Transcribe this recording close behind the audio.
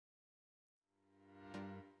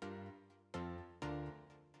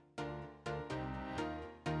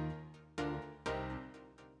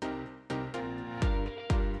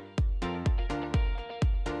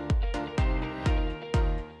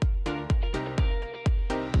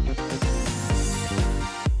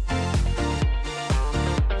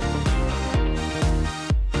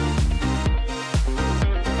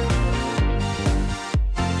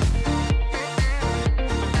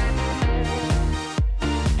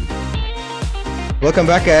Welcome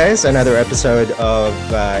back, guys. Another episode of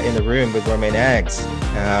In the Room with Romaine Aggs.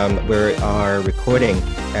 We are recording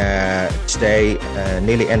today,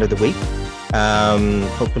 nearly end of the week.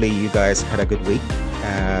 Hopefully, you guys had a good week,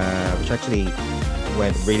 which actually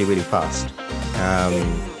went really, really fast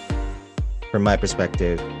from my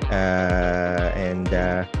perspective.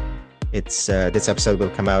 It's this episode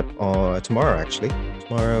will come out tomorrow, actually.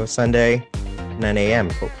 Tomorrow, Sunday, 9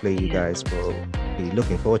 a.m. Hopefully, you guys will be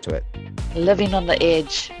looking forward to it. Living on the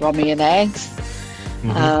edge, Romy and Eggs.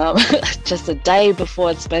 Just a day before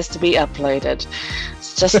it's supposed to be uploaded.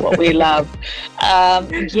 It's just what we love.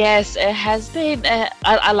 Yes, it has been.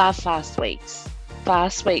 I love fast weeks.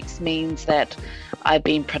 Fast weeks means that I've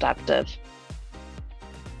been productive.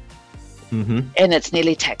 And it's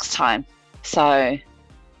nearly tax time. So,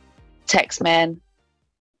 tax man,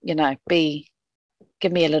 give me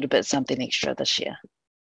a little bit something extra this year.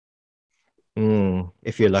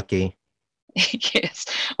 If you're lucky. Yes,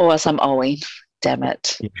 or some owing. Damn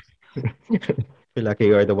it. You're lucky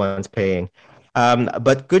you're the ones paying.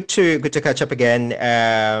 But good to catch up again.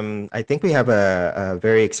 I think we have a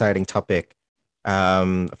very exciting topic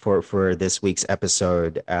for this week's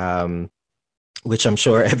episode, which I'm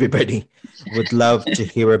sure everybody would love to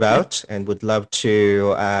hear about and would love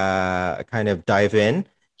to kind of dive in,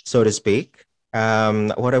 so to speak.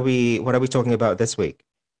 What are we talking about this week?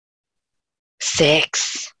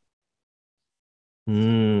 Sex.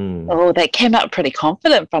 Oh, that came out pretty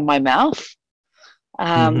confident from my mouth.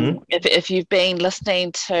 If you've been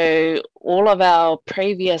listening to all of our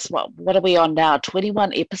previous, what are we on now?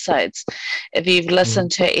 21 episodes. If you've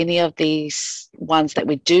listened to any of these ones that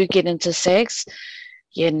we do get into sex,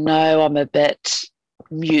 I'm a bit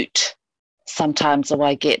mute sometimes, or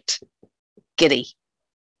I get giddy.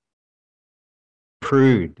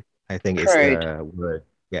 Prude, I think is the word.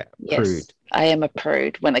 Yeah, yes, prude. I am a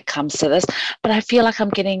prude when it comes to this, but I feel like I'm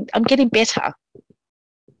getting better.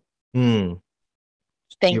 Thank you.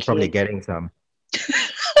 You're probably getting some.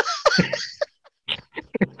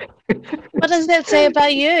 What does that say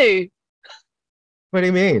about you? What do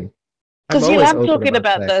you mean? Because you love talking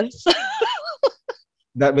about this.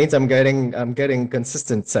 That means I'm getting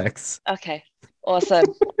consistent sex. Okay, awesome.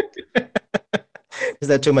 Is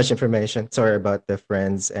that too much information? Sorry about the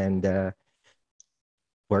friends and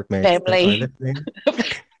workmates. Family.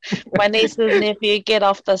 My niece and nephew, get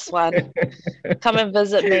off this one. Come and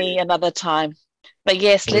visit me another time. But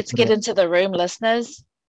yes, let's get into the room, listeners.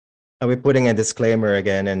 Are we putting a disclaimer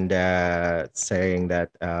again and saying that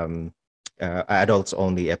adults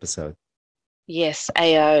only episode? Yes,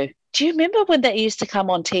 AO. Do you remember when that used to come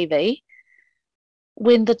on TV?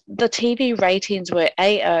 When the TV ratings were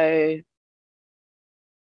AO,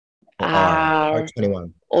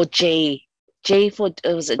 R21, or G. G for,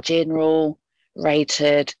 it was a general,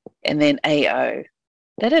 rated, and then AO.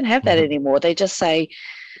 They don't have that anymore. They just say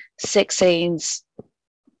sex scenes.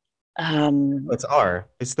 It's R.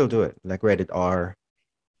 They still do it, like rated R.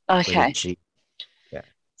 Okay. Rated G. Yeah.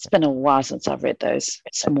 It's been a while since I've read those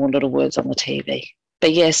small little words on the TV.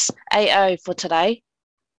 But yes, AO for today.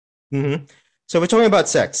 So we're talking about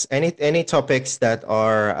sex. Any topics that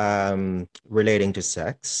are relating to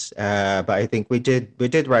sex. But I think we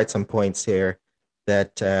did write some points here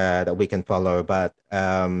that we can follow. But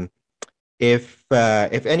if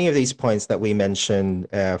any of these points that we mentioned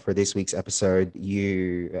for this week's episode,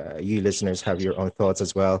 you listeners have your own thoughts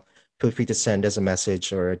as well, feel free to send us a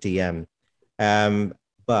message or a DM.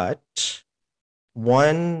 But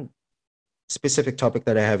one specific topic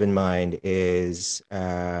that I have in mind is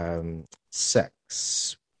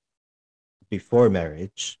sex before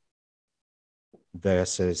marriage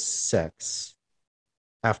versus sex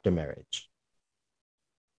after marriage.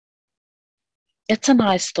 It's a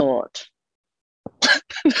nice thought.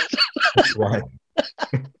 Why?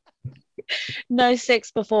 No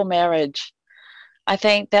sex before marriage. I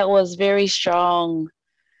think that was very strong.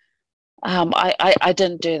 I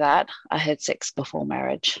didn't do that. I had sex before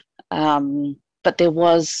marriage. But there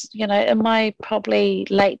was, in my probably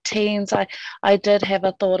late teens, I did have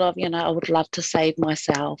a thought of, I would love to save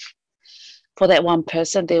myself for that one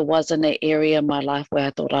person. There was an area in my life where I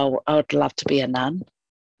thought I would love to be a nun.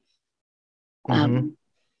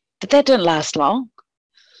 But that didn't last long.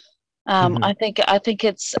 I think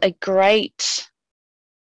it's a great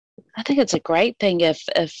thing if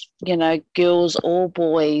girls or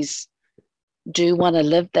boys do want to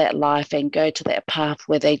live that life and go to that path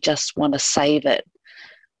where they just want to save it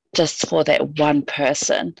just for that one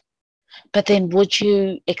person. But then would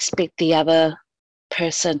you expect the other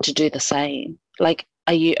person to do the same? Like,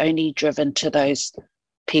 are you only driven to those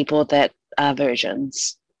people that are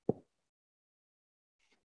virgins?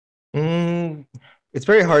 Mm, it's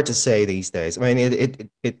very hard to say these days. I mean,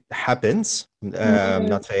 it happens. I'm Mm,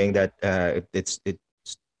 not saying that it's it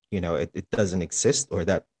doesn't exist, or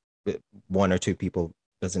that one or two people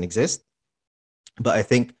doesn't exist. But I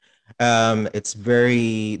think it's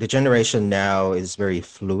very the generation now is very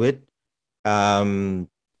fluid. Um,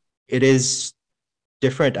 it is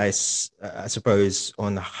different, I suppose,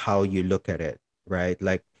 on how you look at it, right?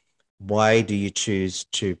 Like, why do you choose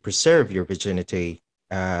to preserve your virginity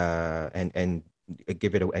and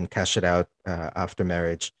give it and cash it out after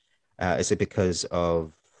marriage? Is it because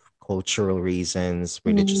of cultural reasons,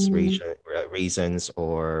 religious mm, reasons,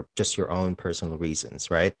 or just your own personal reasons,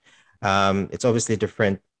 right? It's obviously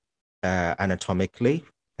different anatomically,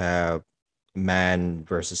 uh, man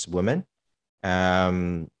versus woman.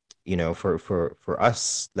 Um, for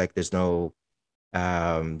us, like there's no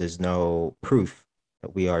proof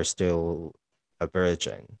that we are still a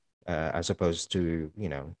virgin, as opposed to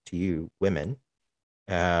to you women.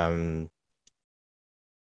 Um,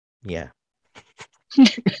 yeah.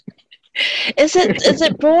 is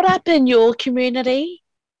it brought up in your community?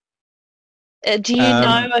 Do you know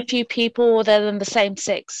um, a few people that are in the same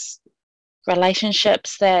sex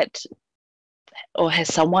relationships that, or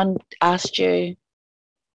has someone asked you?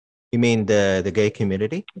 you mean the gay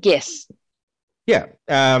community? Yes. Yeah.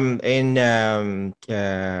 In I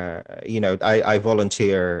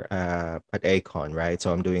volunteer at ACON, right?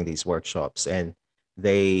 So I'm doing these workshops, and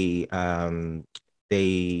they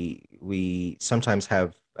we sometimes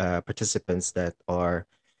have participants that are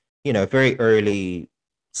very early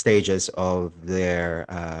stages of their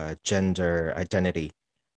gender identity.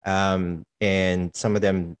 And some of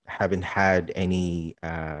them haven't had any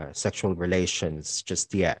sexual relations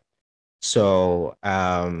just yet. So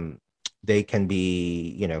they can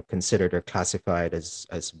be, considered or classified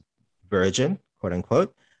as virgin, quote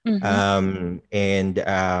unquote. Mm-hmm.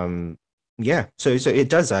 And yeah, so it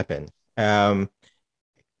does happen.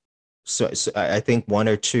 So I think one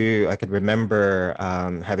or two I could remember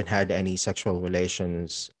haven't had any sexual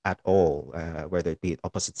relations at all, whether it be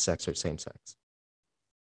opposite sex or same sex.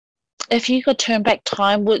 If you could turn back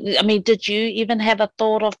time, did you even have a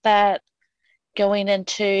thought of that going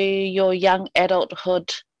into your young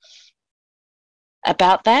adulthood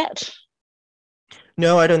about that?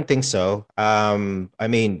 No, I don't think so. I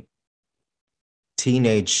mean,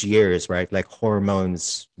 teenage years, right? Like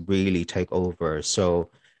hormones really take over. So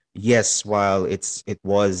yes, while it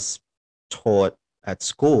was taught at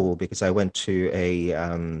school, because I went to a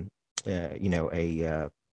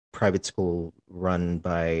private school run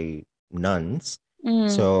by nuns. Mm,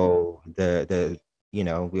 So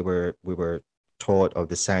we were taught of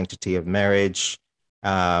the sanctity of marriage,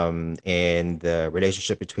 and the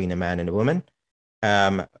relationship between a man and a woman.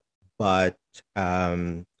 Um, but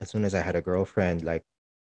as soon as I had a girlfriend, like,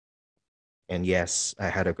 and yes, I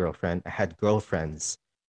had a girlfriend. I had girlfriends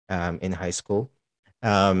in high school.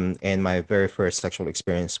 And my very first sexual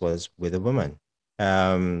experience was with a woman.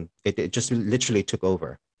 It just literally took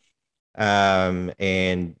over.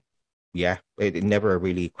 And yeah, it never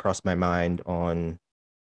really crossed my mind on,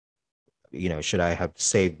 should I have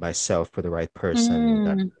saved myself for the right person?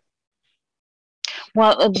 That, mm.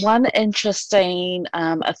 Well, one interesting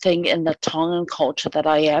thing in the Tongan culture that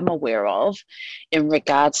I am aware of in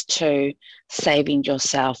regards to saving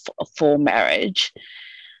yourself for marriage,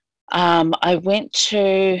 I went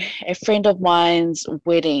to a friend of mine's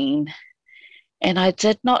wedding, and I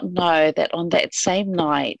did not know that on that same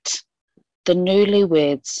night, the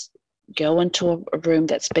newlyweds go into a room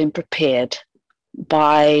that's been prepared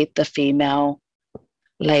by the female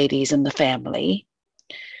ladies in the family.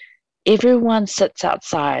 Everyone sits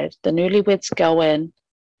outside. The newlyweds go in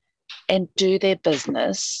and do their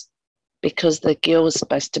business because the girl is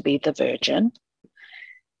supposed to be the virgin.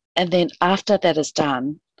 And then after that is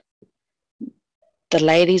done, the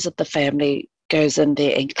ladies of the family goes in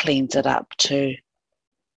there and cleans it up to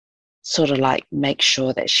sort of like make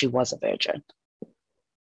sure that she was a virgin.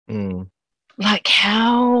 mm, Like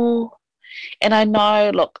how? And I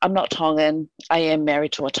know, look, I'm not Tongan. I am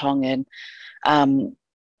married to a Tongan. Um,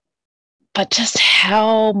 but just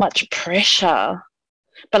how much pressure.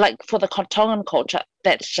 But like for the Tongan culture,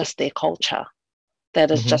 that's just their culture.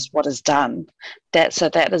 That is mhm, just what is done.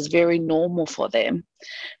 That is very normal for them.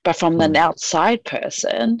 But from an mm, outside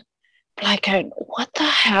person, like, what the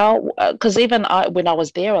hell? Because even when I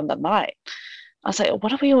was there on the night, I was like,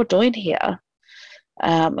 what are we all doing here?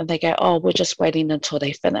 And they go, oh, we're just waiting until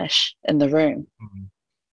they finish in the room. mm,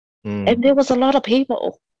 mm. And there was a lot of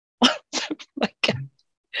people. Like,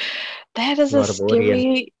 that is A a lot of audience.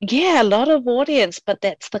 scary, yeah, a lot of audience, but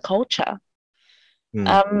that's the culture. Mm.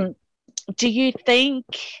 Um, do you think?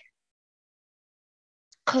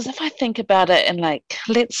 Because if I think about it, and like,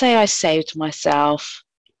 let's say I saved myself,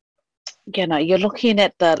 you're looking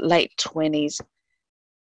at the late 20s,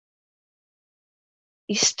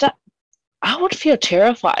 you start, I would feel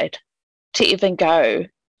terrified to even go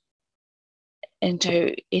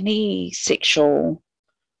into any sexual.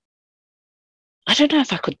 I don't know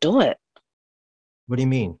if I could do it. What do you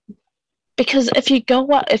mean? Because if you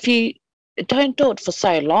don't do it for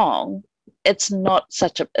so long, it's not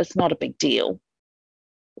a big deal.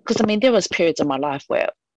 Because I mean, there was periods in my life where,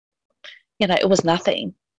 it was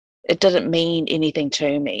nothing. It didn't mean anything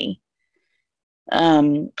to me.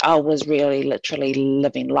 I was really literally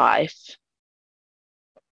living life.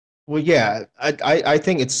 Well, yeah, I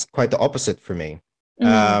think it's quite the opposite for me.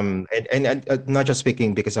 And not just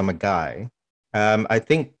speaking because I'm a guy. I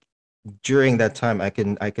think during that time I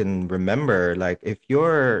can remember, like, if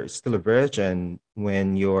you're still a virgin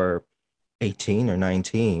when you're 18 or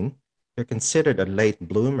 19, you're considered a late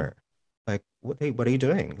bloomer. Like, what are you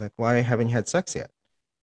doing? Like, why haven't you had sex yet?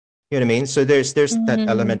 You know what I mean? So there's that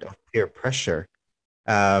element of peer pressure,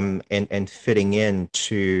 and fitting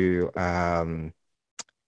into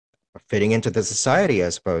the society, I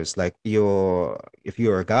suppose. Like, if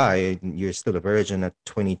you're a guy and you're still a virgin at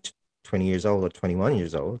 20 years old or 21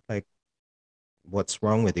 years old, like, what's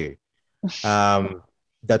wrong with you? Um,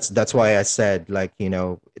 that's why I said, like,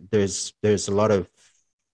 there's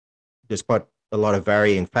quite a lot of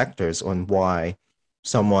varying factors on why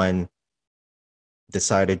someone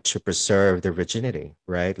decided to preserve their virginity,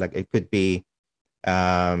 right? Like, it could be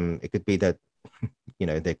that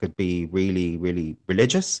they could be really, really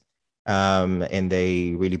religious, and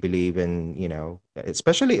they really believe in,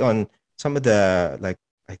 especially on some of the, like,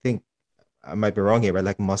 I think I might be wrong here, but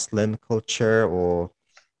like Muslim culture, or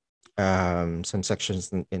some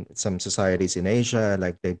sections in some societies in Asia,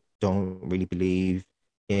 like, they don't really believe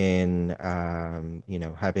in,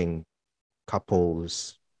 having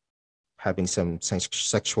couples having some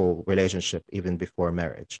sexual relationship even before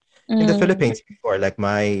marriage. In the Philippines, before, like,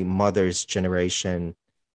 my mother's generation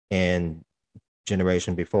and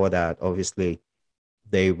generation before that, obviously,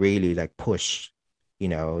 they really, like, push.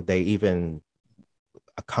 They even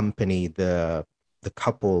accompany the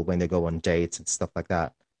couple when they go on dates and stuff like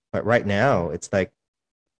that. But right now, it's like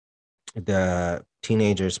the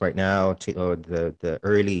teenagers right now, or the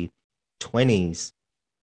early 20s,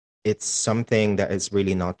 it's something that is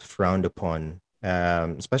really not frowned upon,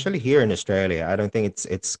 especially here in Australia. I don't think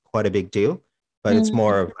it's quite a big deal, but it's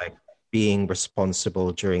more of like being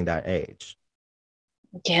responsible during that age.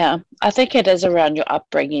 Yeah, I think it is around your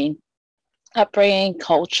upbringing,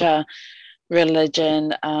 culture,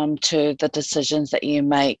 religion, to the decisions that you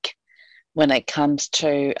make when it comes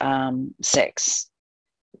to sex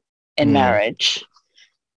and marriage.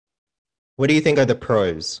 What do you think are the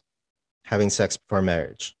pros having sex before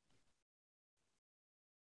marriage?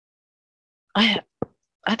 I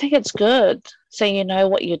think it's good, so you know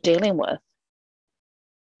what you're dealing with.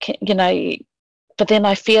 But then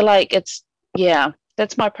I feel like that's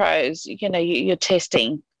my pros. You're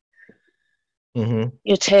testing.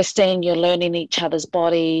 You're testing, you're learning each other's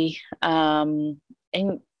body, and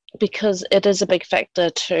because it is a big factor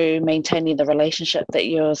to maintaining the relationship, that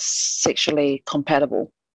you're sexually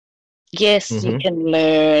compatible. Yes, you can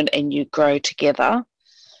learn and you grow together,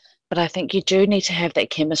 but I think you do need to have that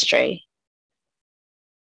chemistry.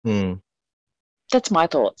 That's my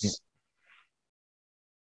thoughts.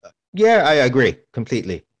 Yeah, I agree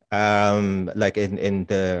completely. Like, in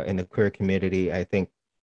the queer community, I think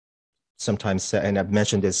sometimes, and I've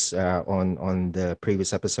mentioned this on the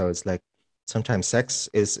previous episodes, like, sometimes sex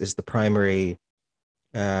is the primary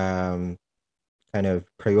kind of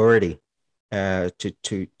priority,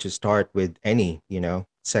 to start with any.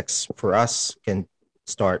 Sex for us can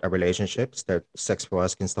start a relationship. Sex for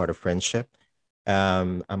us can start a friendship,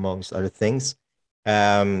 amongst other things.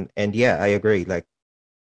 And yeah, I agree. Like,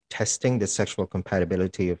 testing the sexual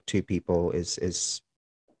compatibility of two people is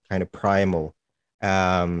kind of primal,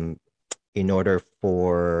 in order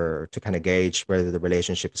to kind of gauge whether the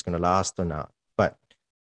relationship is going to last or not. But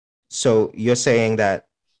so you're saying that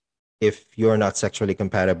if you're not sexually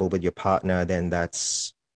compatible with your partner, then that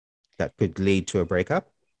could lead to a breakup?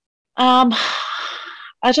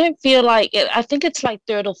 I don't feel like it. I think it's like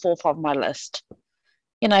third or fourth on my list.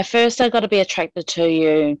 First I got to be attracted to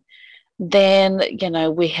you. Then,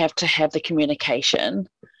 we have to have the communication.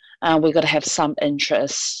 We got to have some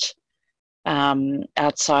interest,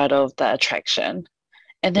 outside of the attraction.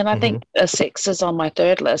 And then I think sex is on my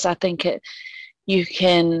third list. I think you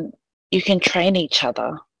can train each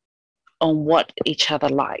other on what each other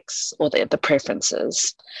likes, or the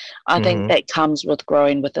preferences. I think that comes with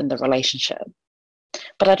growing within the relationship.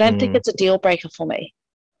 but I don't think Mm. it's a deal breaker for me.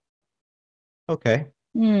 Okay.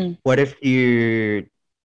 Mm. What if the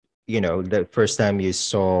first time you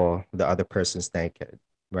saw the other person's naked,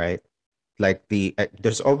 right? Like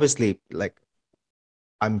there's obviously like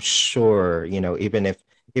I'm sure, even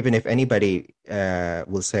if anybody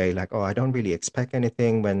will say like, oh, I don't really expect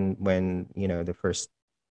anything when the first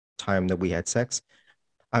time that we had sex,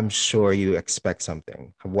 I'm sure you expect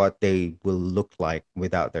something, what they will look like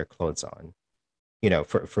without their clothes on.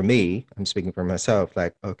 For me, I'm speaking for myself,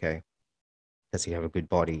 like, okay, does he have a good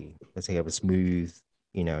body? Does he have a smooth,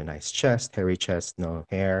 nice chest, hairy chest, no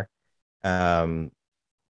hair? Um,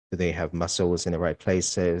 do they have muscles in the right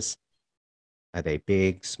places? Are they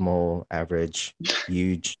big, small, average,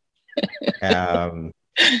 huge? Um,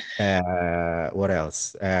 what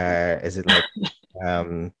else? Is it like,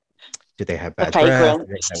 um, do they have The bad breath?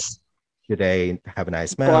 fragrance, Do they have a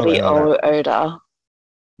nice smell body and all that? odor.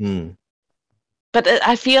 Mm. But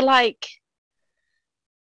I feel like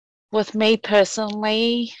with me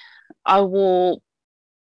personally, I will,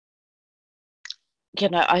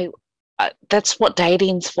 I that's what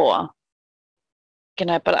dating's for,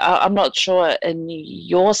 but I'm not sure in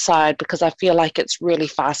your side because I feel like it's really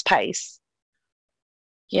fast paced.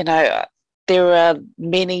 You know, there are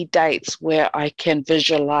many dates where I can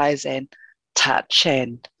visualize and touch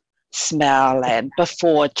and smell and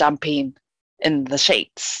before jumping in the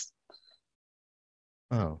sheets.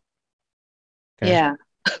 Oh, okay. Yeah.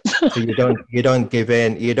 So you don't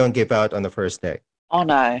give out on the first date. Oh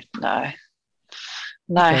no, no,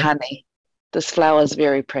 no, Okay. honey. This flower is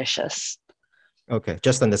very precious. Okay.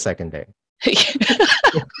 Just on the second date.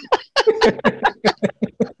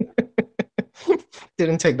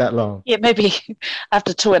 Didn't take that long. Yeah, maybe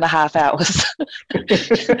after 2.5 hours.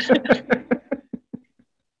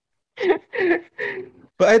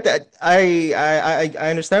 But I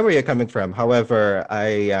understand where you're coming from. However,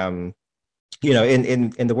 in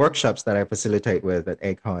the workshops that I facilitate with at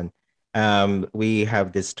ACON, we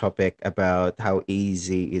have this topic about how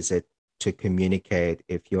easy is it to communicate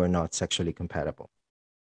if you're not sexually compatible,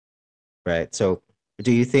 right? So,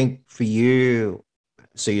 do you think for you,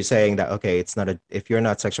 so you're saying that, okay, it's not if you're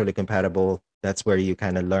not sexually compatible, that's where you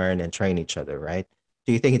kind of learn and train each other, right?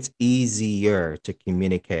 Do you think it's easier to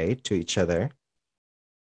communicate to each other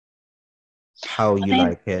how I you mean,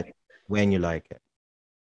 like it, when you like it?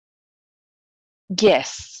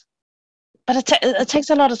 yes, but it takes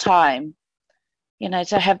a lot of time,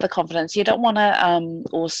 to have the confidence. You don't want to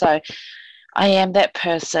also, I am that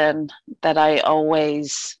person that I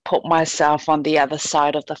always put myself on the other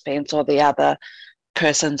side of the fence or the other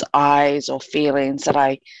person's eyes or feelings that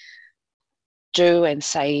I do and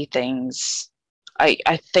say things.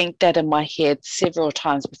 I think that in my head several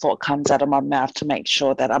times before it comes out of my mouth to make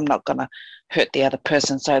sure that I'm not going to hurt the other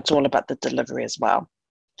person. So it's all about the delivery as well.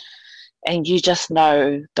 And you just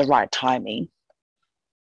know the right timing.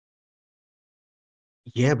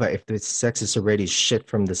 Yeah, but if the sex is already shit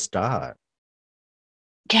from the start.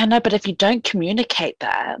 Yeah, no, but if you don't communicate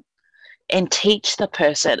that and teach the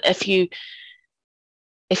person, if you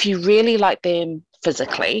really like them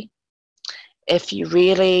physically, if you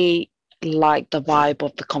really like the vibe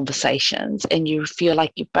of the conversations and you feel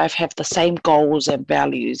like you both have the same goals and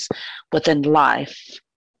values within life,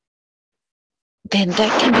 then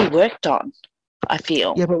that can be worked on, I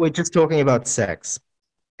feel. Yeah, but we're just talking about sex.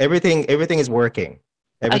 Everything is working.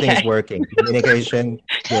 Everything is Okay. working. Communication,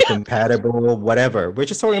 you're compatible, whatever. We're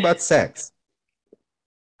just talking about sex.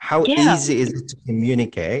 How Yeah, easy is it to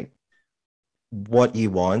communicate what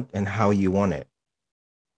you want and how you want it?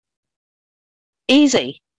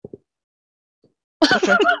 easy.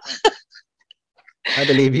 Okay, I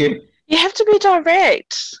believe you. You have to be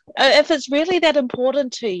direct. If it's really that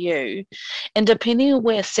important to you, and depending on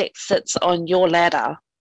where sex sits on your ladder,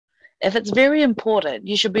 if it's very important,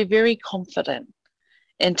 you should be very confident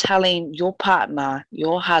in telling your partner,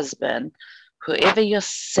 your husband, whoever you're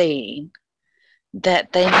seeing,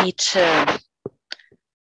 that they need to,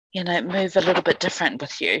 move a little bit different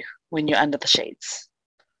with you when you're under the sheets.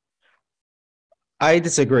 I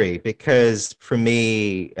disagree because for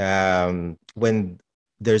me, when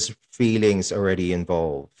there's feelings already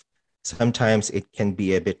involved, sometimes it can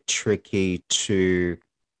be a bit tricky to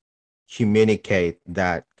communicate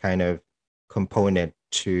that kind of component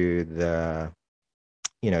to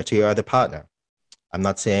your other partner. I'm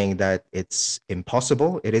not saying that it's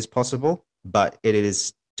impossible. It is possible, but it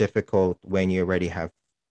is difficult when you already have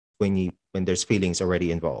when there's feelings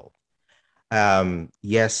already involved.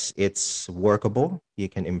 Yes, it's workable. You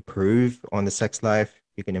can improve on the sex life.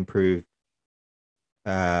 You can improve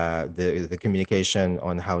the communication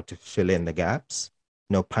on how to fill in the gaps.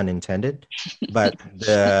 no pun intended. But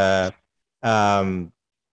the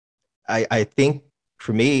I think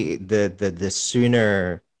for me the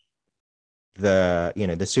sooner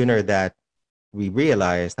the sooner that we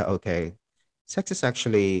realize that, okay, sex is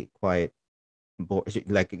actually quite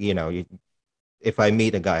like, if I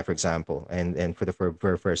meet a guy, for example, and for the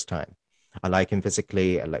very first time, I like him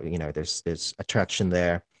physically. I like, there's attraction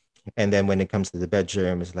there, and then when it comes to the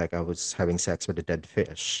bedroom, it's like I was having sex with a dead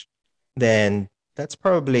fish. Then that's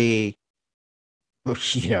probably,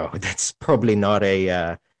 that's probably not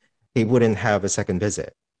he wouldn't have a second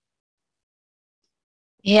visit.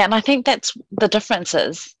 Yeah, and I think that's the difference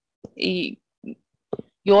is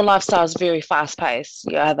your lifestyle is very fast paced.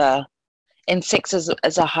 You either and sex is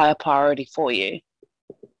a higher priority for you.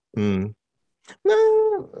 Mm.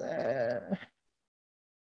 No,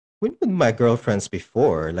 with my girlfriends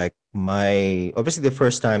before, like obviously the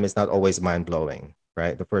first time is not always mind blowing,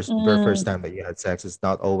 right? The very first time that you had sex is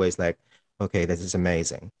not always like, okay, this is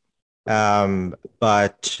amazing.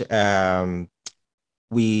 But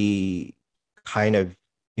we kind of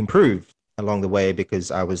improved along the way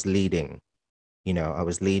because I was leading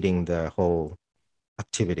the whole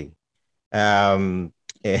activity. And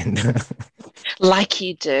like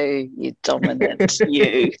you do, you dominant,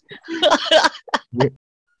 you.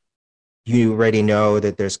 You already know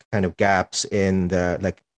that there's kind of gaps in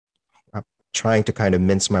like, I'm trying to kind of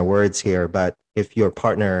mince my words here, but if your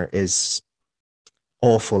partner is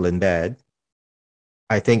awful in bed,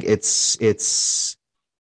 I think it's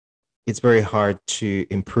very hard to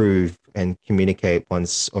improve and communicate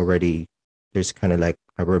once already there's kind of like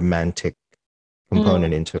a romantic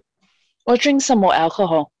component into it. Or drink some more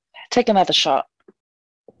alcohol. Take another shot.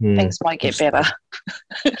 Things might get better.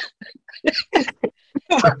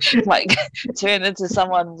 Might turn into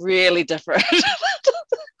someone really different.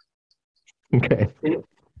 Okay.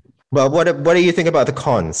 Well, what do you think about the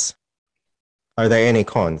cons? Are there any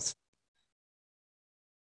cons?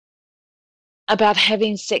 About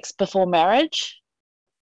having sex before marriage?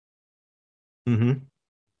 Mm-hmm.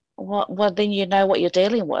 Well, then you know what you're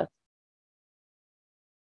dealing with.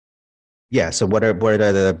 Yeah. So what are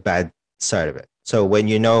the bad side of it? So when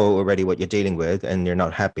you know already what you're dealing with and you're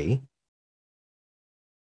not happy.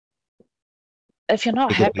 If you're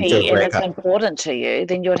not happy and it's important to you,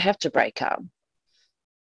 then you would have to break up.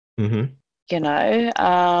 Mm-hmm.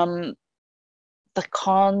 The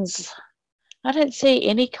cons, I don't see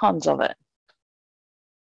any cons of it.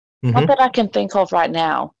 Mm-hmm. Not that I can think of right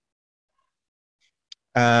now.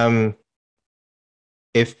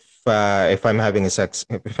 If I'm having sex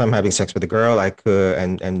with a girl, I could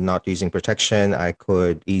and not using protection, I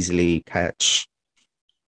could easily catch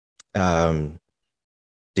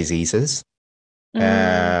diseases.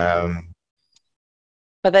 But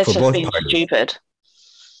that's just being stupid.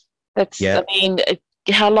 I mean,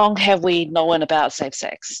 how long have we known about safe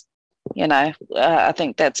sex? I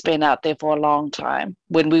think that's been out there for a long time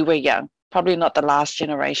when we were young. Probably not the last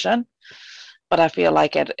generation, but I feel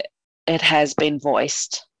like it has been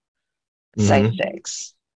voiced. Safe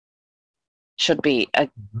sex should be a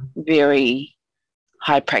very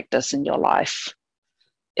high practice in your life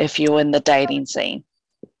if you're in the dating scene.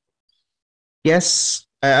 Yes,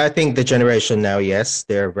 I think the generation now, yes,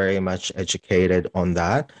 they're very much educated on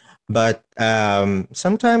that. But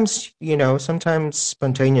sometimes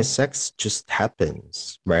spontaneous sex just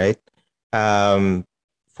happens, right?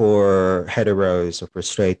 For heteros or for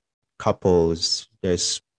straight couples,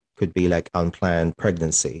 there's could be like unplanned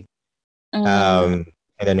pregnancy. And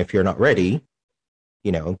then if you're not ready,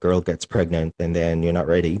 girl gets pregnant and then you're not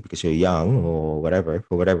ready because you're young or whatever,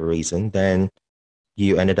 for whatever reason, then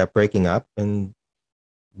you ended up breaking up and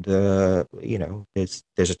there's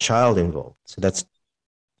a child involved. So that's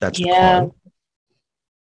the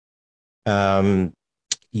con.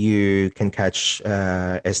 You can catch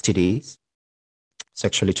STDs,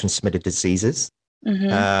 sexually transmitted diseases.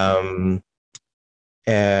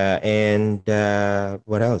 And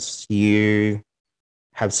what else? You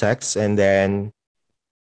have sex and then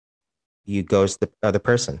you ghost the other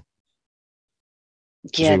person.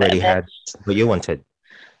 Yeah, you already had what you wanted.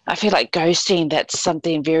 I feel like ghosting, that's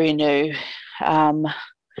something very new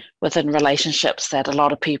within relationships that a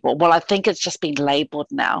lot of people, well, I think it's just been labeled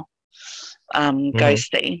now,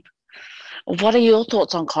 ghosting. What are your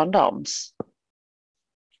thoughts on condoms?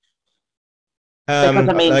 Because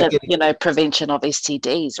I mean, prevention of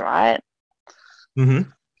STDs, right?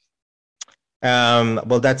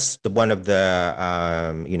 Well, that's one of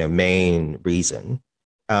the main reason.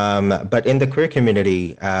 But in the queer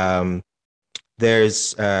community,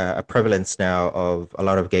 there's a prevalence now of a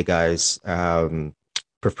lot of gay guys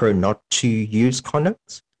prefer not to use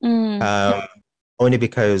condoms. only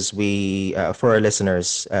because we, for our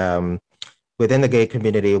listeners, within the gay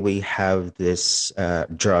community, we have this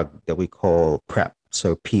drug that we call PrEP,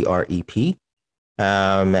 so PrEP,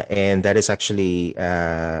 and that is actually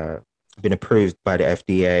been approved by the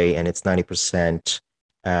FDA, and it's 90%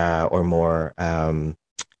 or more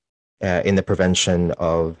in the prevention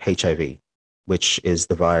of HIV, which is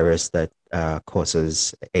the virus that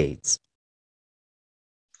causes AIDS.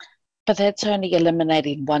 But that's only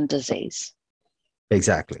eliminating one disease.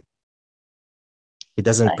 Exactly. It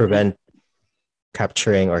doesn't prevent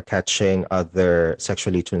capturing or catching other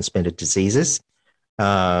sexually transmitted diseases.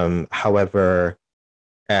 However,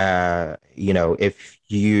 if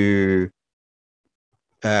you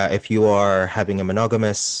are having a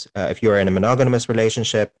monogamous, if you are in a monogamous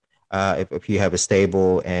relationship, if you have a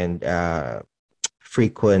stable and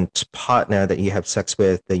frequent partner that you have sex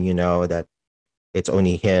with, then you know that it's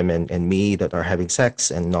only him and me that are having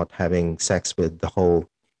sex and not having sex with the whole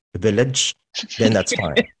village, then that's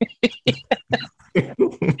fine.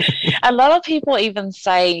 A lot of people even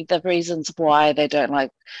say the reasons why they don't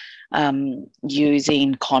like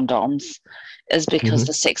using condoms is because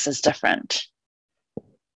the sex is different.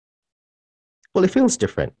 Well, it feels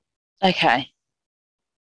different. Okay.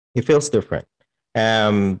 It feels different.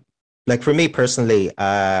 Like for me personally,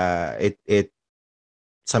 it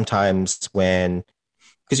sometimes when,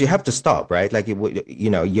 because you have to stop, right? Like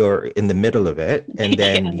you're in the middle of it, and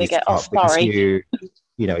then you stop because you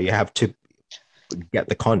have to get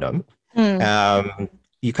the condom.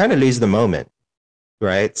 You kind of lose the moment,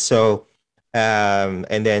 right? So,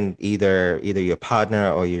 and then either your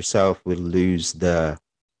partner or yourself will lose the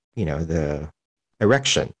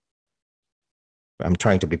erection. I'm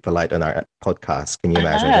trying to be polite on our podcast. Can you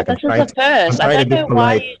imagine? Like, this is the first. I don't know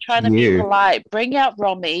why you're trying to be polite. Bring out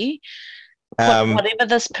Romy. Whatever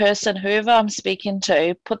this person, whoever I'm speaking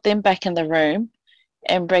to, put them back in the room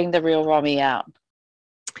and bring the real Romy out.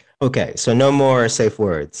 Okay, so no more safe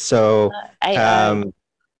words. So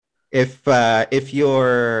if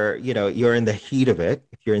you're in the heat of it,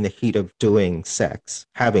 if you're in the heat of having sex,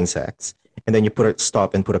 and then you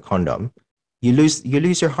stop and put a condom, you lose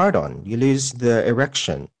your hard-on, you lose the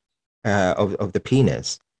erection of the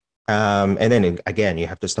penis, and then again you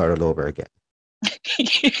have to start all over again.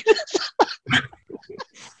 It's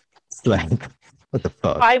like, what the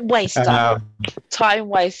fuck? Time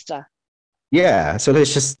waster. Yeah, so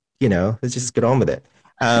let's just get on with it.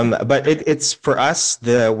 But it's for us,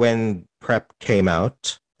 when PrEP came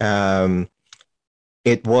out,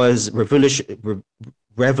 it was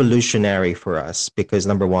revolutionary for us because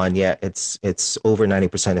number one, it's over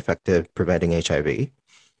 90% effective preventing HIV,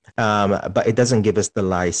 but it doesn't give us the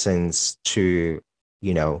license to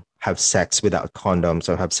have sex without condoms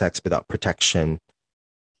or have sex without protection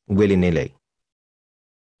willy-nilly.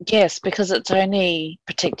 Yes, because it's only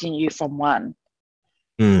protecting you from one.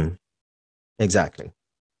 Exactly.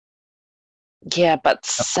 Yeah, but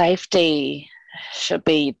safety should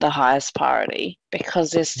be the highest priority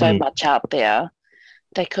because there's so much out there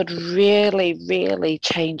that could really, really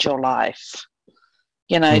change your life.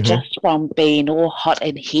 Just from being all hot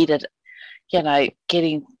and heated,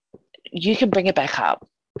 you can bring it back up.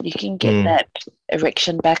 You can get that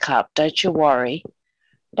erection back up. Don't you worry.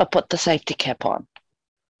 But put the safety cap on.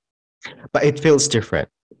 But it feels different.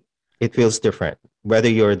 It feels different. Whether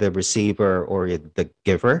you're the receiver or the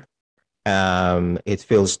giver, it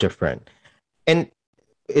feels different. And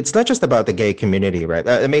it's not just about the gay community, right?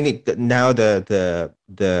 I mean, now the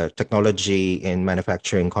technology in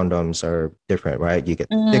manufacturing condoms are different, right? You get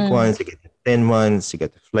the thick ones, you get the thin ones, you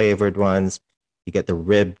get the flavored ones, you get the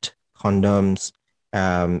ribbed condoms,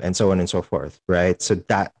 and so on and so forth, right? So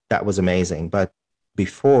that was amazing. But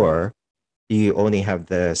before, you only have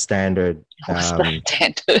the standard.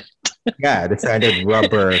 Yeah, the standard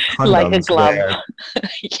rubber condoms. Like a glove.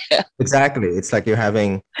 Yeah. Exactly. It's like you're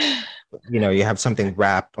having, you have something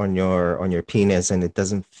wrapped on your penis, and it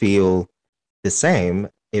doesn't feel the same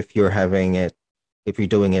if you're doing it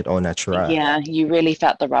au naturel. Yeah, you really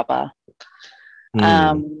felt the rubber.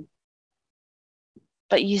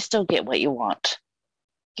 But you still get what you want,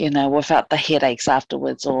 without the headaches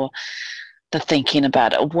afterwards or the thinking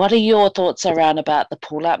about it. What are your thoughts about the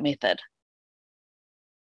pull-out method?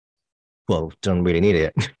 Well, don't really need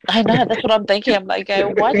it. I know, that's what I'm thinking. I'm like,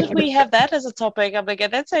 why did we have that as a topic? I'm like,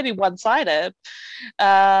 that's only one-sided.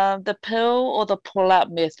 The pill or the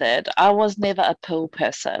pull-out method. I was never a pill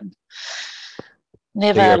person.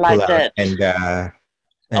 Never liked it. And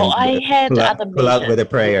I had other pull out with a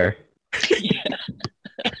prayer. Yeah.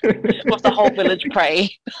 With the whole village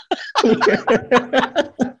pray.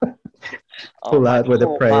 Pull out with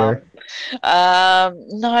a prayer.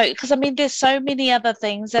 No, because I mean, there's so many other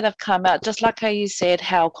things that have come out, just like how you said,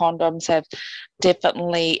 how condoms have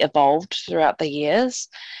definitely evolved throughout the years,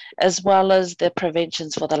 as well as the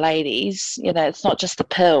preventions for the ladies. You know, it's not just the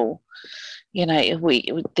pill. You know,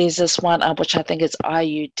 there's this one which I think is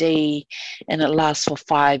IUD, and it lasts for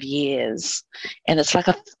 5 years, and it's like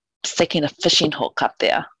sticking a fishing hook up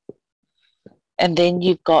there, and then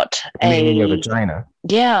you've got in your vagina.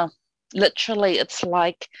 Yeah, literally, it's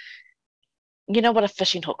like, you know what a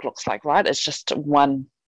fishing hook looks like, right? It's just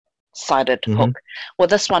one-sided hook. Well,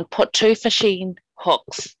 this one put two fishing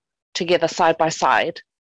hooks together side by side.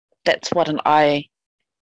 That's what an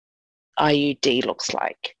IUD looks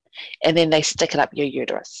like. And then they stick it up your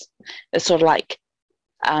uterus. It sort of like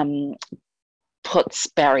puts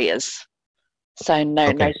barriers. So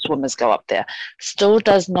no swimmers go up there. Still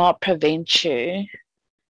does not prevent you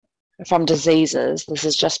from diseases. This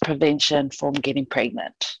is just prevention from getting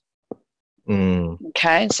pregnant.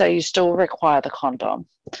 Okay, so you still require the condom.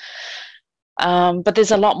 But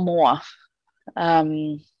there's a lot more.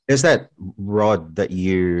 There's that rod that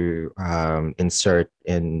you insert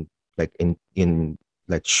in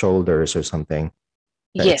like shoulders or something.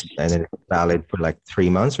 Yes. And it's valid for like 3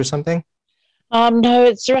 months or something? No,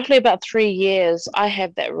 it's roughly about 3 years. I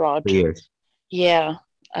have that rod. 3 years. Yeah.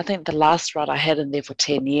 I think the last rod I had in there for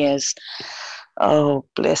 10 years. Oh,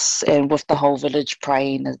 bless. And with the whole village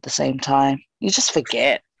praying at the same time. You just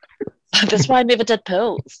forget. That's why I never did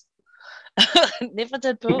pills. Never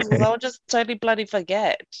did pills because I would just totally bloody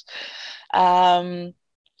forget.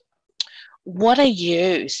 What are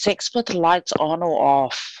you? Sex with lights on or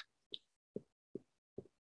off?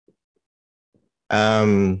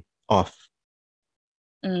 Off.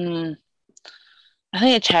 I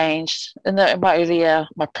think it changed in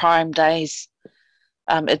my prime days.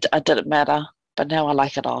 It didn't matter, but now I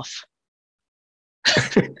like it off.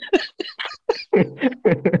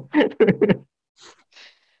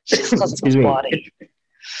 Just because of my body.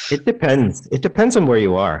 It depends. It depends on where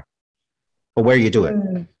you are or where you do it.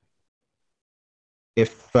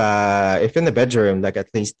 If in the bedroom, like at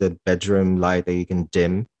least the bedroom light that you can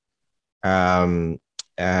dim, or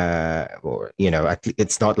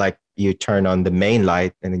it's not like you turn on the main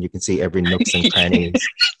light and then you can see every nooks and crannies.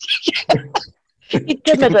 You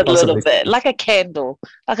dim it a little bit, like a candle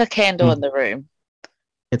in the room.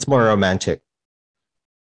 It's more romantic.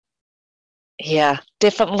 Yeah,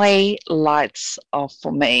 definitely lights off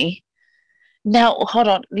for me. Now, hold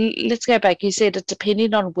on. Let's go back. You said it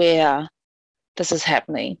depending on where this is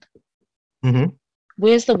happening.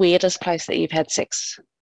 Where's the weirdest place that you've had sex?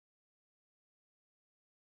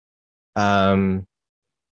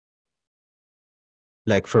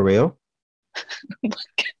 Like for real? Oh my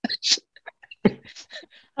gosh.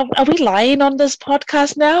 Are we lying on this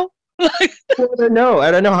podcast now? I don't know.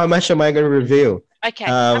 I don't know how much am I going to reveal. Okay,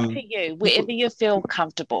 up to you. Wherever you feel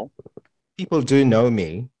comfortable. People do know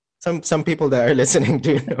me. Some people that are listening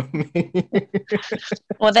do know me.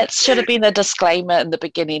 Well, that should have been a disclaimer in the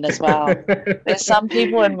beginning as well. There's some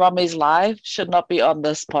people in Romi's life should not be on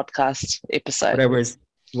this podcast episode.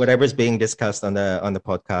 Whatever's being discussed on the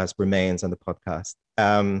podcast remains on the podcast.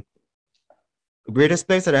 Weirdest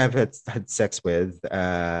place that I've had sex with,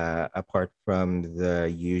 apart from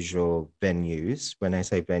the usual venues. When I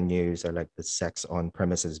say venues, are like the sex on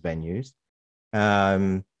premises venues.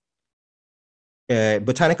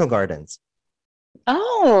 Botanical gardens.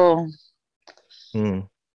 Oh.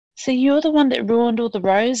 So you're the one that ruined all the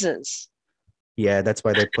roses. Yeah, that's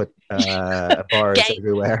why they put bars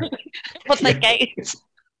everywhere. Put the gates.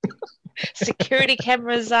 Security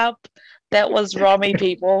cameras up. That was Romy,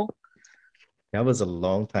 people. That was a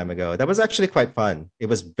long time ago. That was actually quite fun. It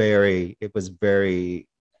was very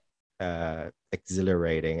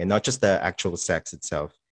exhilarating, and not just the actual sex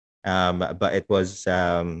itself. But it was,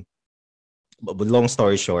 long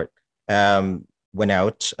story short, went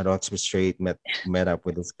out at Oxford Street, met up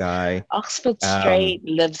with this guy. Oxford Street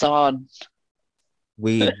lives on.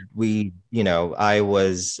 I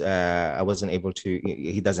wasn't able to,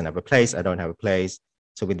 he doesn't have a place, I don't have a place.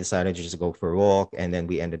 So we decided to just go for a walk, and then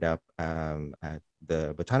we ended up at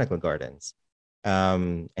the Botanical Gardens.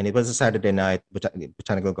 And it was a Saturday night.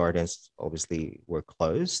 Botanical Gardens obviously were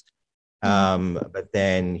closed. But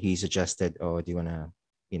then he suggested, "Oh, do you want to,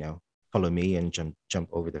 follow me and jump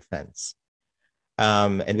over the fence?"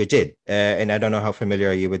 And we did. And I don't know how familiar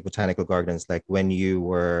are you with Botanical Gardens. Like when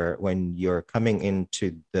you're coming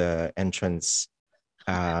into the entrance.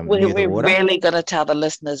 We're really going to tell the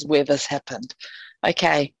listeners where this happened.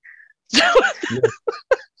 Okay.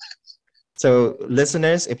 So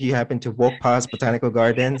listeners, if you happen to walk past Botanical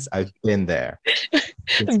Gardens, I've been there.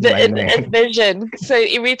 It's my name. Envision. So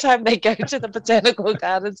every time they go to the botanical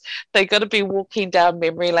gardens, they're going to be walking down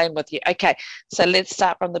memory lane with you. Okay, so let's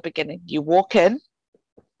start from the beginning. You walk in.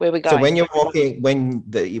 Where we So going? when you're walking,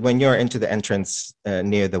 when you're into the entrance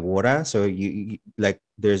near the water, so you like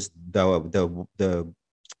there's the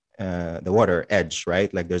water edge,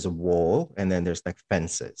 right? Like there's a wall, and then there's like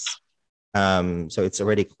fences. So it's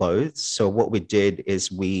already closed. So what we did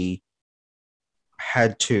is we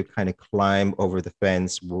had to kind of climb over the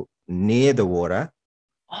fence near the water.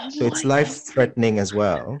 Oh So it's my life-threatening as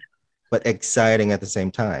well, but exciting at the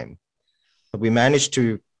same time. But we managed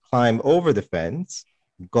to climb over the fence,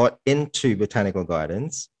 got into botanical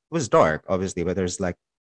gardens. It was dark, obviously, but there's like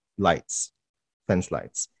lights, fence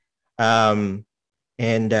lights. Yeah,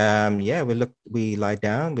 we lied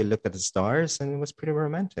down, we looked at the stars, and it was pretty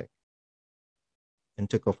romantic. And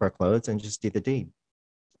took off our clothes and just did the deed.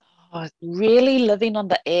 God, really living on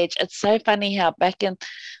the edge. It's so funny how back in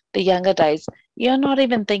the younger days, you're not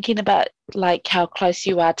even thinking about like how close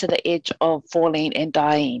you are to the edge of falling and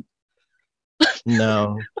dying.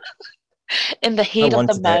 No, In the I heat of the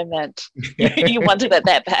wanted it. moment, you wanted it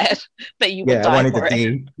that bad, but you would Yeah, I die wanted for the it.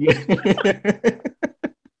 deed.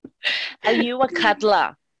 Are you a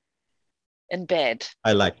cuddler in bed after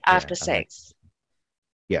I like, sex?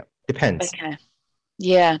 yeah, depends. Okay.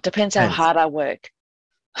 Yeah, depends how Depends. hard I work.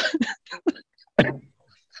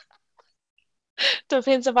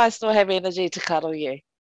 Depends if I still have energy to cuddle you.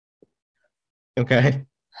 Okay.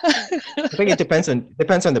 I think it depends on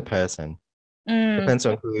the person. Mm, Depends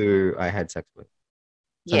on who I had sex with.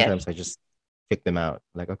 yeah. Sometimes I just kick them out.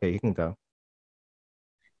 Like, okay, you can go.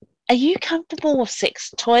 Are you comfortable with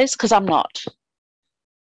sex toys? Because I'm not.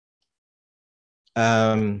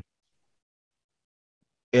 Um,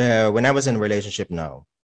 yeah, when I was in a relationship, no.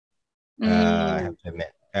 I Mm, have to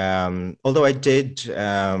admit. Although I did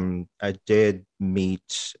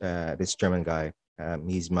meet this German guy.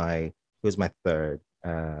 He was my third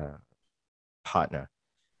partner,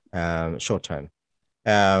 short term.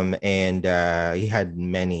 And he had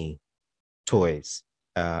many toys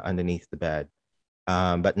underneath the bed,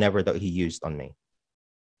 but never that he used on me.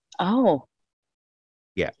 oh,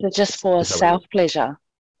 Yeah, so just for is that what you self pleasure.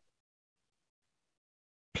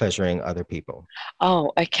 pleasuring other people,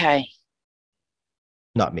 Oh, okay.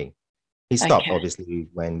 not me. He stopped Okay. obviously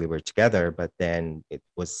when we were together, but then it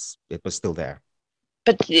was still there.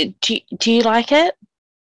 But do you like it?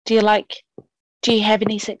 Do you like, do you have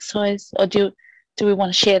any sex toys? Or do we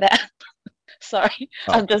want to share that? Sorry,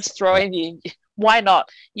 Oh, I'm just uh, throwing you. Why not?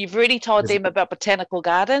 You've already told this- them about botanical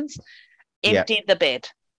gardens. yeah, Empty the bed.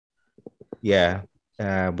 yeah.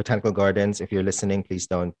 Botanical Gardens, if you're listening, please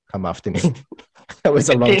don't come after me. That was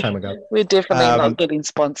a long time ago. We're definitely not Um, getting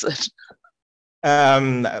sponsored.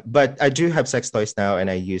 but I do have sex toys now, and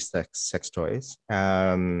I use sex toys.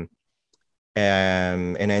 And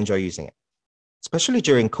I enjoy using it, especially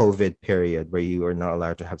during COVID period where you are not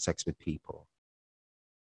allowed to have sex with people.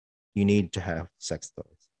 You need to have sex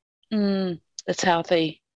toys. It's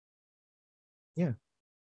healthy. Yeah.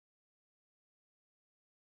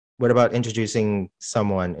 What about introducing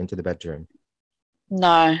someone into the bedroom?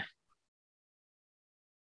 No.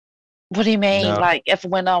 What do you mean? No, Like if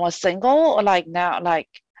when I was single or like now, like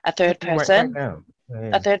a third right person? now. Yeah, A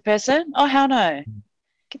yeah. third person? Oh, hell no.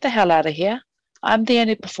 Get the hell out of here. I'm the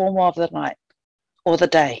only performer of the night or the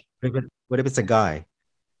day. What if it's a guy?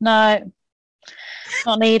 No,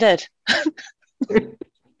 not needed.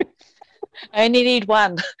 I only need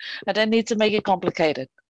one. I don't need to make it complicated.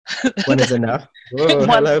 One is enough. Oh, One,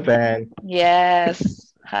 hello, Ben.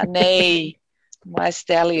 yes, honey, my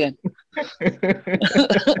stallion.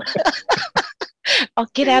 Oh,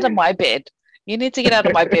 get out of my bed. You need to get out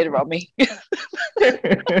of my bed, Romy. I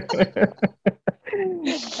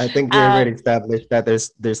think we Uh, already established that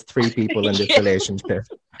there's three people in this yeah, relationship.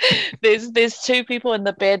 there's two people in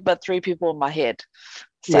the bed, but three people in my head.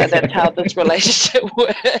 So that's how Yeah. this relationship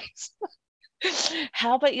works.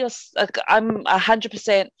 How about your? I'm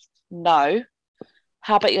 100% no.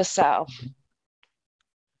 How about yourself?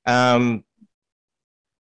 Um,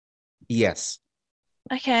 yes.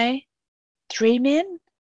 Okay, three men.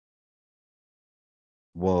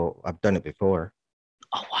 Well, I've done it before.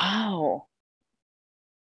 Oh wow.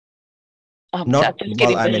 I'm Not just while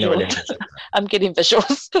getting I'm in a visuals. relationship. I'm getting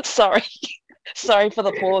visuals. Sorry. Sorry for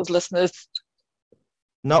the pause, listeners.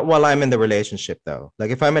 Not while I'm in the relationship, though.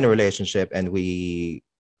 Like if I'm in a relationship and we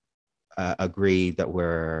agree that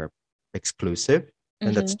we're exclusive, then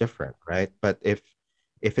Hmm. that's different, right? But if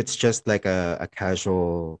it's just like a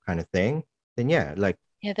casual kind of thing, then yeah, like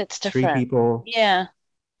Yeah, that's three different. people, Yeah.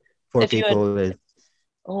 four If you're, people is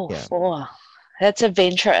oh, yeah. four. That's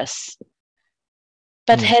adventurous.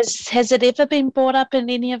 But has it ever been brought up in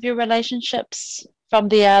any of your relationships from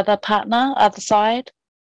the other partner, other side,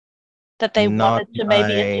 that they Not wanted to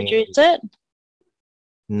maybe introduce it?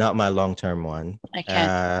 Not my long-term one. Okay.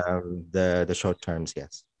 The short terms,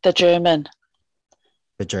 yes. The German.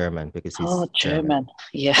 The German, because he's German.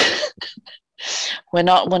 Yeah. We're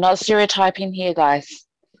not stereotyping here, guys.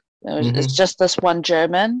 It's just this one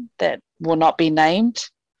German that will not be named.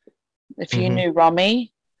 If you knew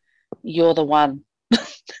Romy, you're the one.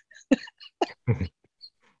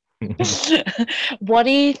 What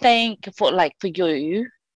do you think for you?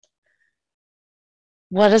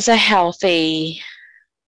 What is the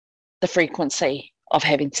frequency of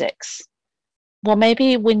having sex? Well,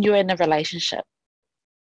 maybe when you're in a relationship.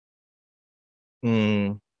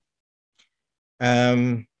 Well,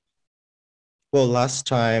 last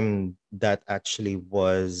time that actually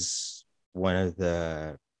was one of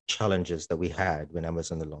the challenges that we had when I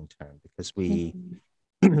was on the long term, because we,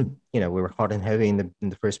 we were hot and heavy in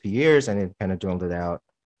the first few years, and it kind of dwindled out,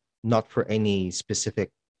 not for any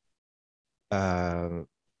specific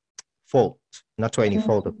fault, not to any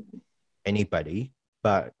fault of anybody,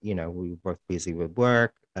 but we were both busy with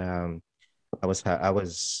work. I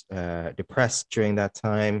was depressed during that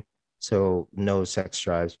time, so no sex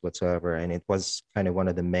drives whatsoever, and it was kind of one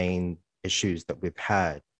of the main issues that we've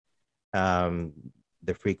had,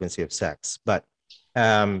 the frequency of sex. But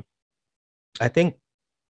I think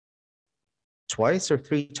 2 or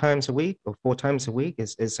 3 times a week or 4 times a week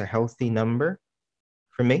is a healthy number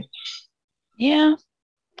for me. Yeah,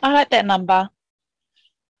 I like that number.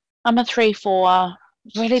 I'm a 3-4.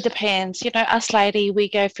 Really depends. Us lady, we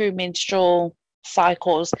go through menstrual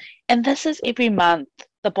cycles, and this is every month.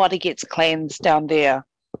 The body gets cleansed down there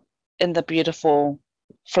in the beautiful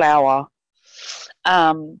flower.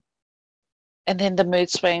 And then the mood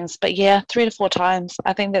swings. But yeah, 3 to 4 times.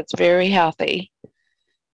 I think that's very healthy.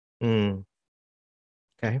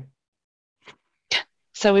 Okay.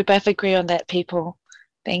 So we both agree on that, people.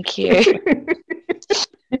 Thank you.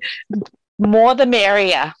 More the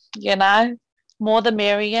merrier, more the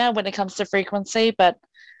merrier when it comes to frequency, but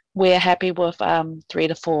we're happy with 3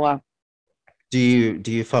 to 4. Do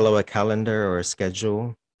you follow a calendar or a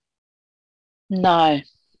schedule? No.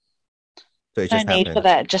 So it no just need happens. for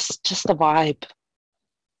that, just the vibe.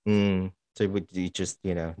 So would you just,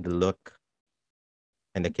 the look,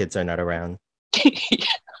 and the kids are not around?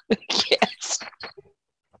 Yes.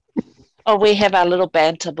 Oh, we have our little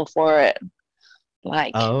banter before it.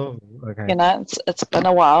 Oh, okay. It's been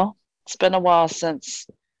a while. It's been a while since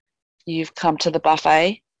you've come to the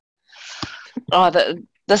buffet.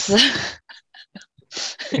 This is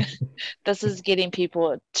this is getting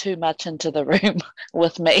people too much into the room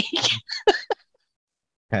with me.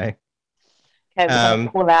 Okay. Okay, we're going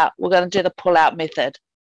to pull out. We're going to do the pull-out method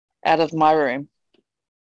out of my room.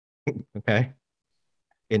 Okay.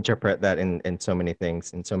 Interpret that in so many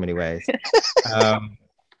things, in so many ways.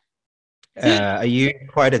 Are you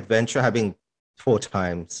quite adventurous, having 4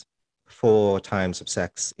 times of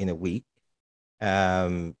sex in a week?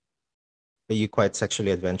 Are you quite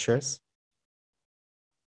sexually adventurous?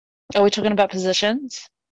 Are we talking about positions?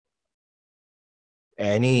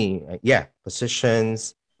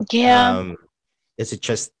 Positions. Yeah. Is it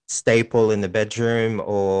just staple in the bedroom,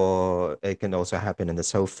 or it can also happen in the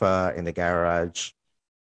sofa, in the garage,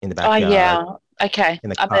 in the backyard? Oh, yeah. Okay. In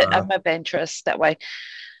the car? I'm adventurous that way.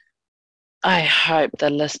 I hope the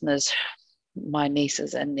listeners, my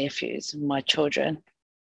nieces and nephews, my children,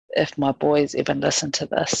 if my boys even listen to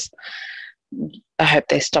this, I hope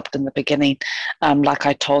they stopped in the beginning, like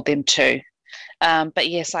I told them to. But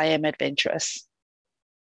yes, I am adventurous.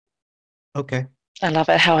 Okay. I love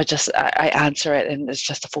it how I answer it and it's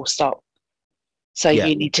just a full stop. So yeah.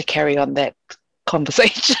 You need to carry on that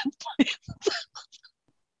conversation.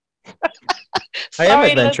 I am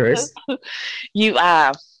adventurous. You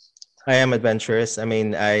are. I am adventurous. I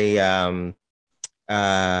mean,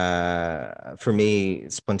 for me,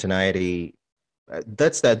 spontaneity,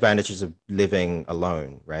 that's the advantages of living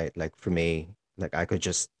alone, right? Like for me, like I could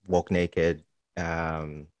just walk naked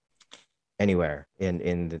anywhere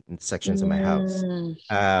in the sections of my house.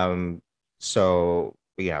 So,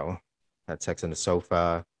 had sex on the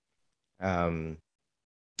sofa, had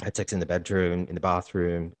sex in the bedroom, in the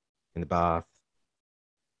bathroom, in the bath.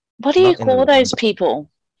 What do you call those people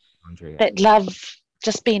that love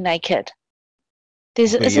just being naked?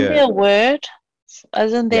 Isn't there a word?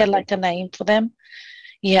 Isn't there like a name for them?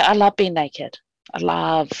 Yeah, I love being naked. I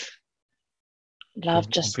love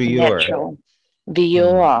just natural.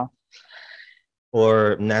 Voyeur.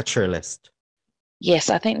 Or naturalist. Yes,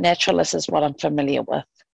 I think naturalist is what I'm familiar with.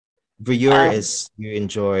 Voyeur is you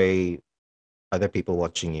enjoy other people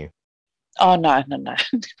watching you? Oh, no. No.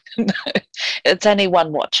 It's only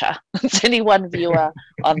one watcher. It's only one viewer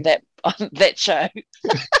on that show.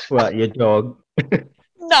 Well, your dog.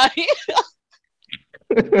 No.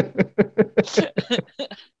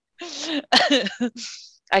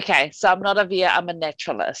 Okay, so I'm not a viewer, I'm a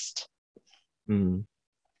naturalist. Mm.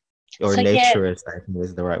 Or So, naturist, I think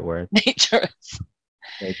is the right word. Naturist.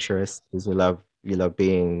 Naturist, because you love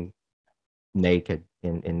being naked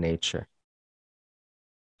in nature.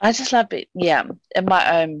 I just love it, yeah, in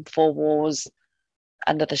my own four walls,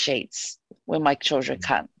 under the sheets, where my children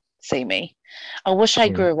can't see me. I wish I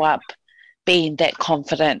grew up being that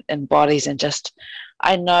confident in bodies, and just,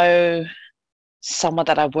 I know someone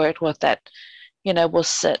that I worked with that, will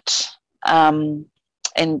sit, and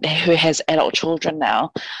who has adult children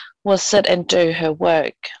now, will sit and do her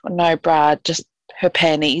work, no bra, just her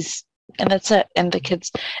panties, and that's it. And the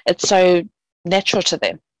kids, it's so natural to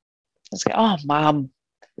them. It's like, oh, mum,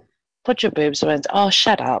 put your boobs away. Oh,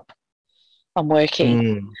 shut up, I'm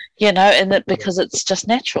working, and because it's just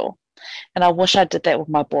natural. And I wish I did that with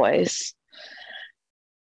my boys.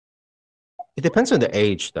 It depends on the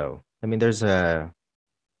age, though. I mean, there's a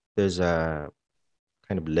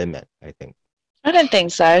kind of limit, I think. I don't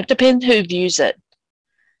think so. It depends who views it.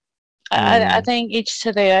 I think each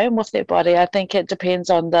to their own with their body. I think it depends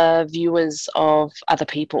on the viewers of other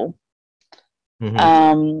people,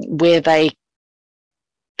 where they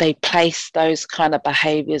place those kind of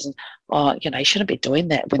behaviors. And, you shouldn't be doing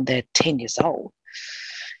that when they're 10 years old.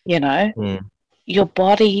 Your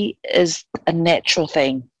body is a natural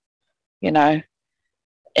thing, and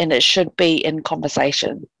it should be in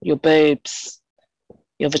conversation. Your boobs,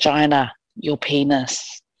 your vagina, your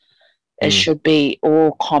penis. It should be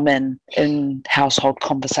all common in household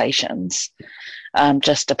conversations,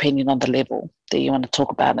 just depending on the level that you want to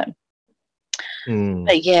talk about it.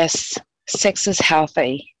 But yes, sex is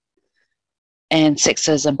healthy and sex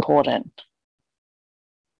is important.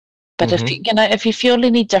 But if you feel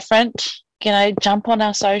any different, jump on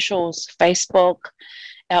our socials, Facebook,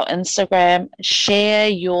 our Instagram, share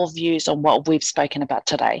your views on what we've spoken about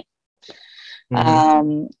today,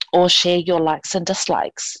 or share your likes and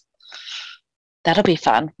dislikes. That'll be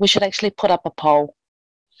fun. We should actually put up a poll.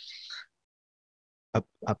 A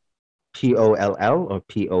POLL or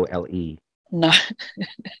POLE? No.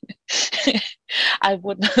 I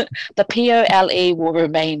wouldn't. The POLE will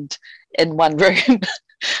remain in one room,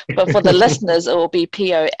 but for the listeners, it will be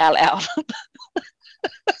POLL.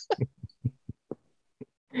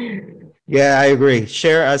 Yeah, I agree.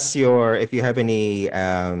 Share us if you have any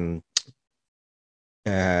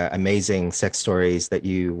amazing sex stories that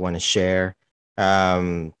you want to share.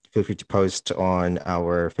 Feel free to post on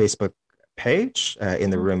our Facebook page, In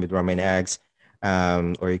the Room with Romy and Ags,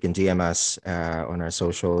 or you can DM us on our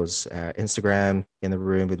socials, Instagram, In the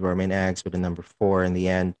Room with Romy and Ags with the number 4 in the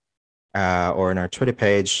end, or on our Twitter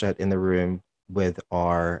page at In the Room with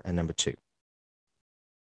R and number 2.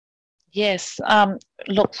 Yes.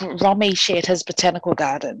 Look, Romy shared his botanical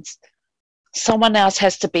gardens. Someone else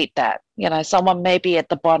has to beat that. Someone maybe at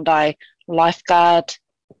the Bondi lifeguard.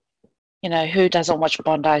 Who doesn't watch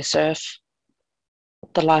Bondi Surf?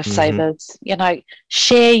 The lifesavers.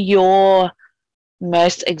 Share your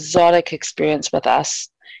most exotic experience with us.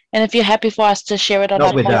 And if you're happy for us to share it on Not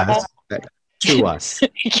our with podcast, us, to us.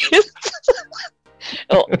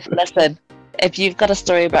 Oh, listen, if you've got a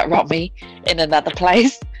story about Romy in another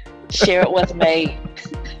place, share it with me.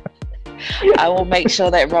 I will make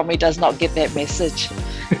sure that Romy does not get that message.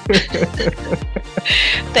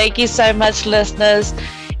 Thank you so much, listeners.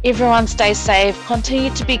 Everyone stay safe. Continue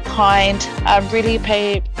to be kind. I really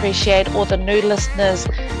appreciate all the new listeners,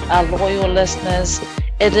 our loyal listeners.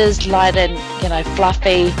 It is light and,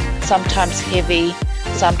 fluffy, sometimes heavy,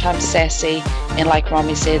 sometimes sassy, and like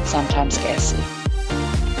Romy said, sometimes gassy.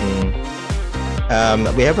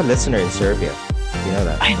 We have a listener in Serbia. You know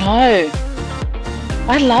that? I know.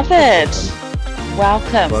 I love it.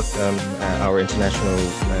 Welcome, our international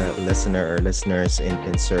listener or listeners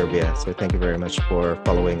in Serbia. So thank you very much for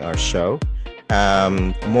following our show.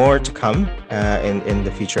 More to come in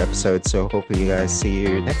the future episodes. So hopefully you guys see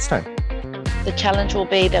you next time. The challenge will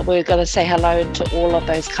be that we're going to say hello to all of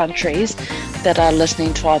those countries that are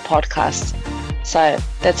listening to our podcast. So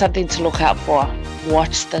that's something to look out for.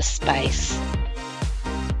 Watch this space.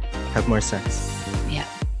 Have more sex. Yeah.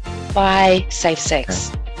 Bye. Safe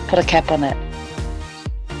sex. Okay. Put a cap on it.